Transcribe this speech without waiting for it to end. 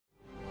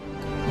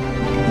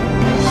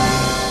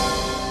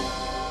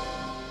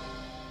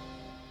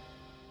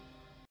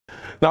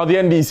Now, the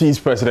NDC's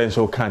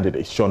presidential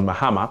candidate, John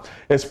Mahama,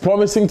 is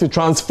promising to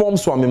transform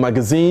Suame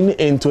Magazine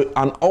into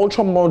an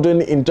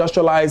ultra-modern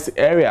industrialized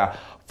area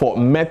for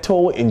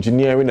metal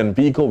engineering and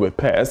vehicle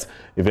repairs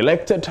if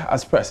elected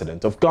as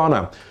president of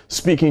Ghana.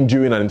 Speaking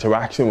during an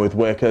interaction with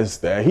workers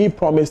there, he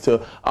promised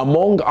to,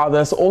 among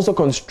others, also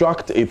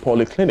construct a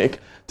polyclinic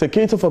to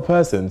cater for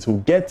persons who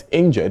get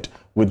injured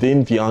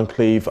within the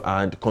enclave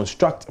and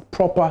construct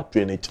proper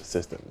drainage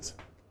systems.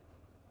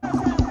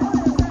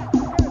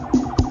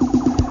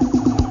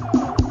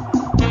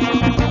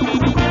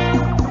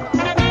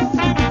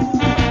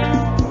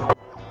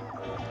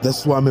 The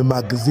Suame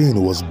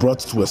Magazine was brought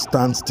to a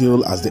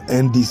standstill as the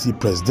NDC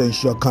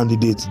presidential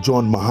candidate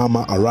John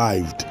Mahama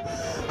arrived.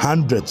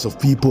 Hundreds of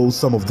people,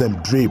 some of them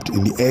draped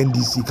in the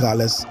NDC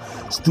colours,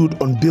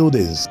 stood on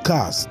buildings,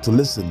 cars to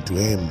listen to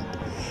him.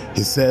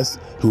 He says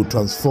he will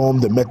transform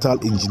the metal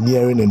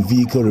engineering and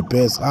vehicle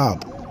repairs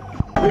hub.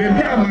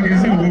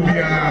 Magazine will be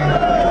a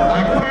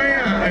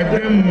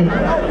demo.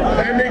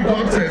 Any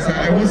doctors,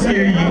 I was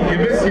here,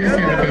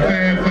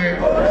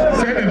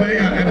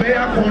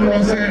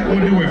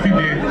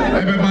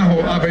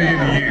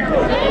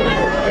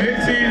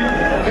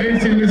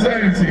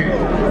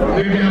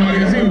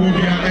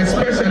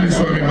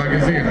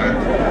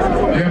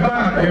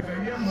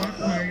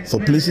 For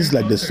places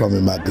like the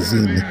Suame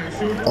Magazine,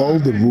 all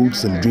the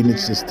roads and drainage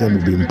system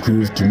will be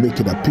improved to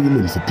make it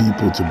appealing for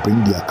people to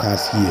bring their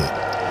cars here.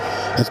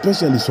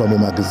 Especially Suame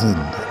Magazine,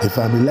 if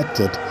I'm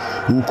elected,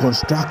 we will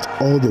construct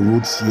all the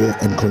roads here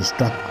and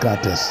construct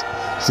gutters,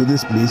 so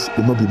this place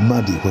will not be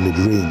muddy when it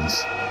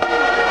rains.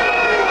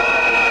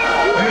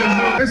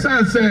 As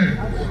I say,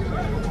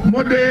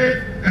 Midday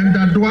and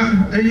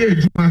Dadwa,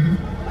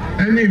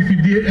 and if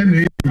you did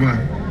any,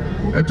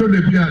 I told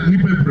the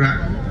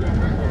people,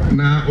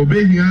 now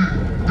obeying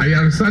I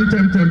am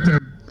sometimes.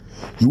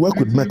 You work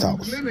with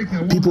metals.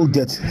 People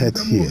get hurt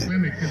here.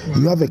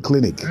 You have a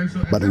clinic,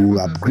 but we will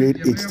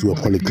upgrade it to a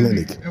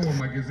polyclinic.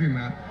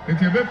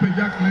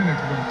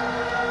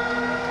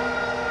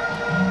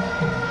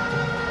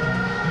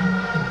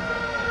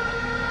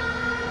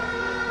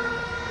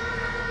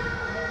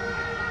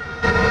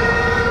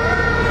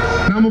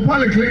 Now,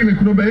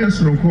 polyclinic no be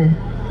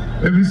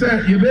if you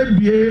say you may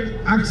be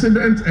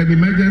accident and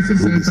emergency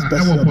center,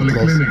 there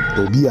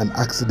will be an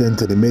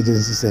accident and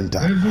emergency center.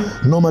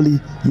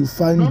 Normally, you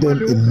find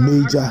them in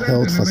major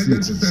health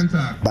facilities,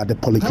 but the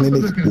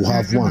polyclinic will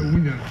have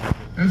one.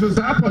 And so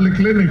that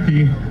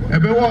polyclinic,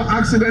 a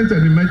accident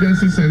and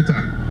emergency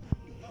center.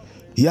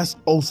 He has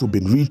also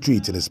been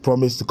reiterating his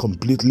promise to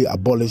completely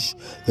abolish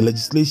the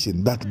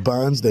legislation that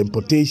bans the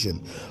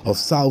importation of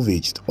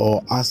salvaged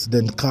or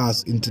accident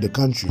cars into the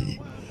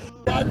country.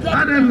 I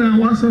don't know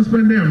what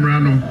suspended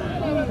Rano.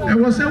 I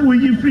was saying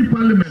we free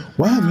parliament.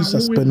 Why have you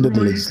suspended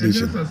the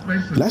legislation?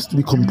 It has to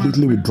be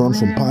completely withdrawn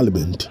from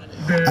parliament.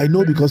 I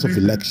know because of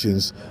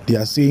elections, they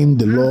are saying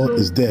the law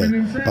is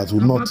there but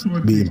will not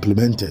be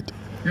implemented.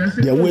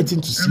 They are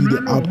waiting to see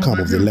the outcome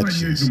of the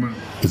elections.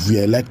 If we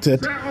are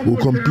elected, we'll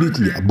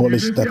completely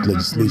abolish that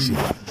legislation.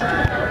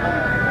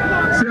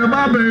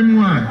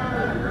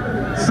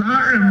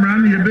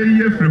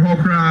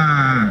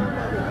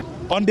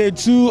 On day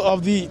 2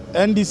 of the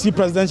NDC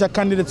presidential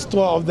candidates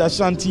tour of the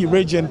Ashanti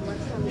region,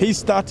 he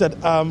started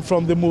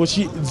from the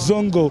Moshi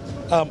Zongo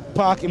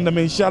Park in the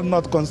Menshal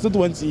North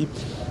constituency,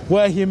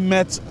 where he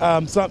met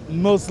some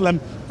Muslim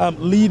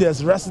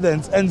leaders,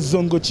 residents, and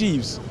Zongo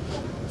chiefs.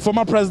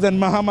 Former President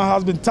Mahama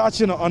has been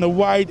touching on a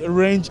wide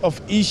range of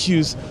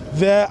issues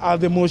there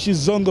at the Moshi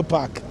Zongo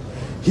Park.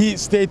 He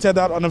stated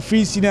that on a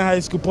free senior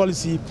high school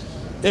policy,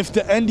 if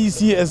the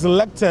NDC is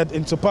elected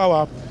into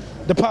power,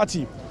 the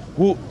party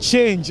will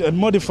change and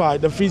modify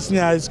the free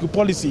senior high school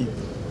policy.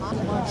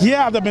 Here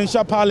at the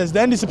Bensha Palace,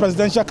 the NDC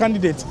presidential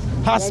candidate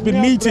has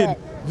been meeting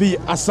the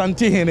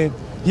Asante Hene.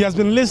 He has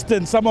been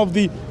listing some of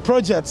the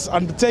projects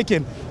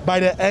undertaken by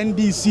the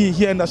NDC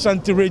here in the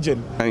Ashanti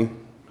region.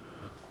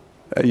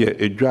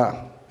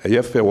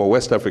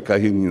 West Africa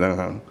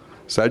here,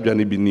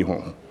 Sajani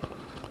Biniho,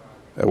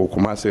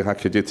 Kumase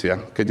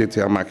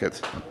Kejetia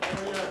market.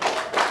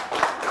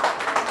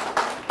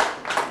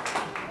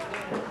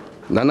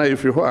 Nana,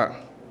 if you are,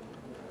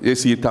 you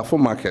see Tafo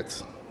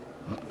market,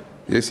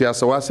 you see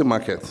Asawasi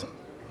market,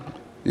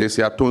 you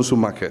see Atonsu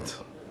market,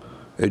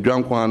 a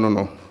drunk one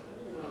no.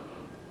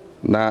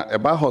 Na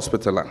Eba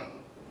hospital,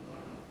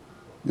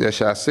 you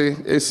shall say,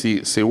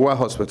 AC Sewa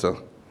hospital,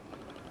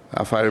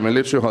 a fire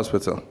military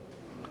hospital,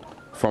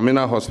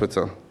 Formina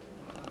hospital,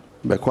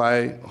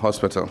 Bekwai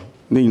hospital,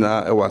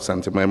 Nina Ewa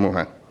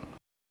Santimemoha.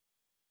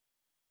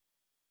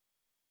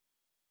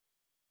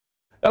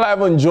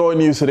 Live on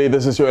JoyNews today,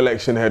 this is your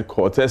election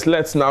headquarters.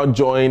 Let's now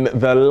join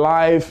the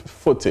live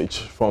footage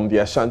from the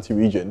Ashanti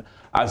region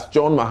as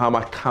John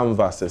Mahama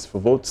canvasses for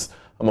votes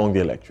among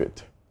the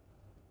electorate.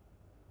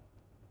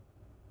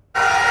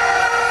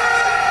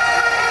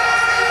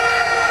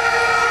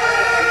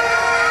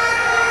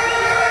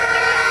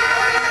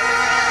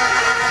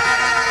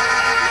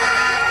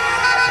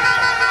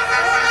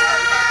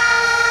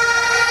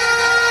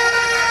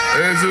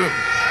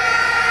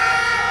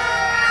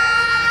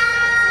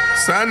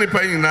 Sani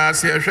Payina,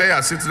 see a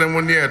share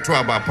ceremony to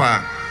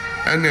Abapa,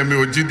 and the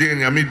Mujidi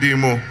and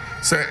Yamidimo,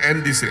 say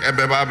NDC,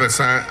 Ebeba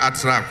San,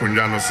 Atra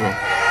Kunjanoso.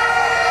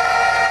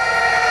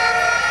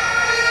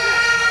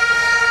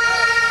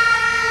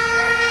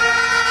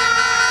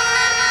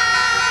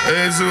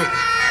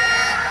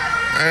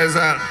 As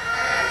a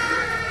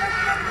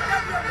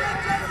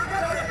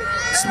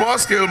small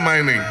scale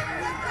mining,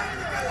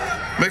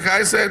 make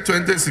I say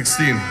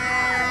 2016.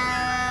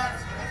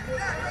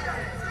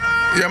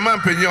 Yaman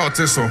penny or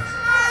teso.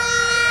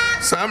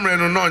 Sam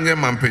Reno no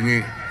yaman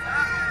penny.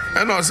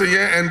 And also,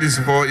 yeah,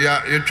 NDC for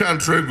ya, you can't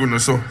trade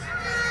gunoso.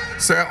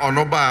 Say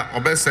onoba,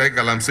 obese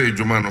galamse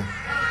jumano.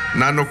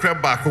 Nano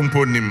crab back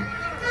componim.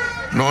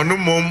 No, no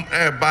mum,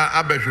 ba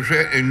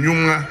abeshe and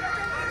yunga.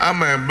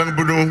 Ama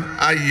bangbudu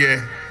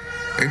aye.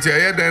 And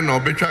ya then no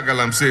betra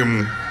galamse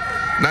mu.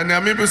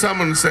 Nanya maybe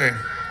someone say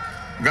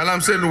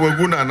galamse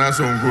luwaguna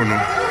naso nguno.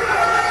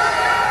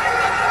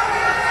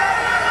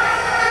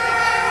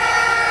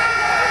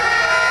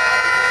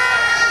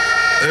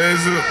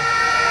 Ezu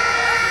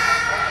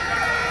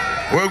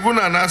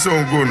waguna naso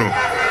nguno.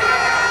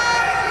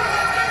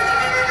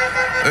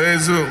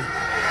 Ezu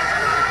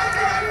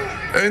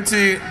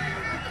enti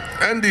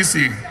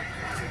NDC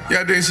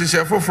ya den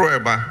shisha foforo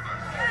eba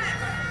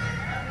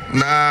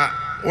na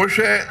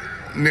wohwe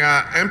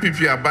nia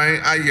MPP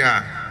aban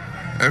aya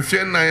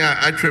afie nan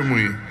ya atwemu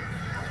yi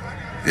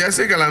ya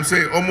se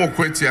galamse omo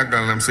kweti ya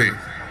galamse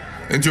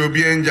enti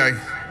obi enjai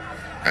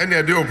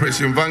ene de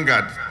operation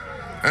Vanguard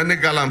ene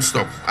galam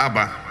stop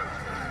aba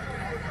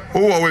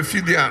owo we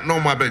fidia no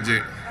mo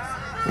abeje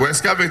we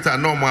excavator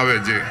no mo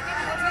abeje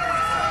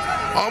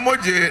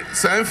omoje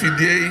san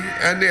fidie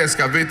ene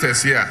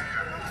excavators ya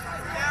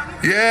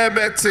ye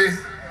beti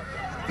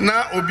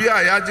na obi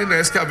a yaji na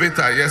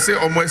excavator ye se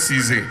omo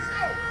asize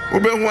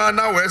obehu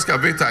na we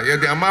excavator ye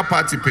de ama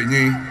party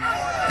penyin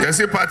ye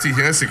se party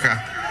here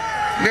sika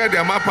na de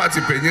ama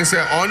party penyin se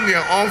on ne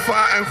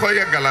onfa enko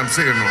ye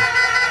galamse no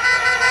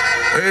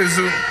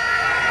ezu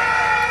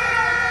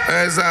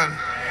eza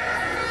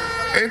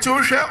enti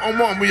wo hwe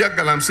omo ye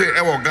galamse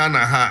e wo Ghana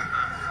ha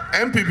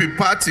MPP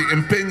party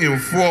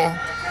mpenyimfo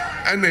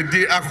ene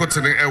di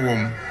akotene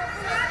ewom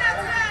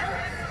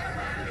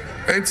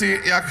enti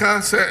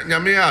yaka se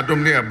nyame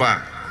adom ne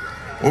eba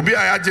obi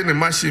a yaje ne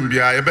machine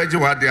bia ye beje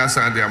wade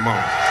asan de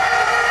ama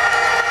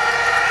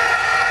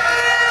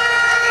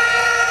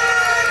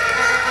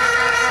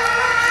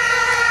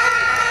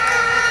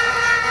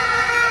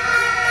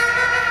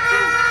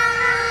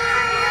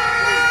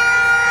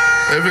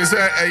If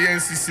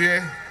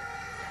say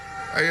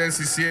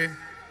ANCC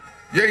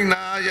ye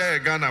na ye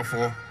Ghana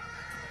for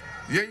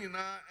ye na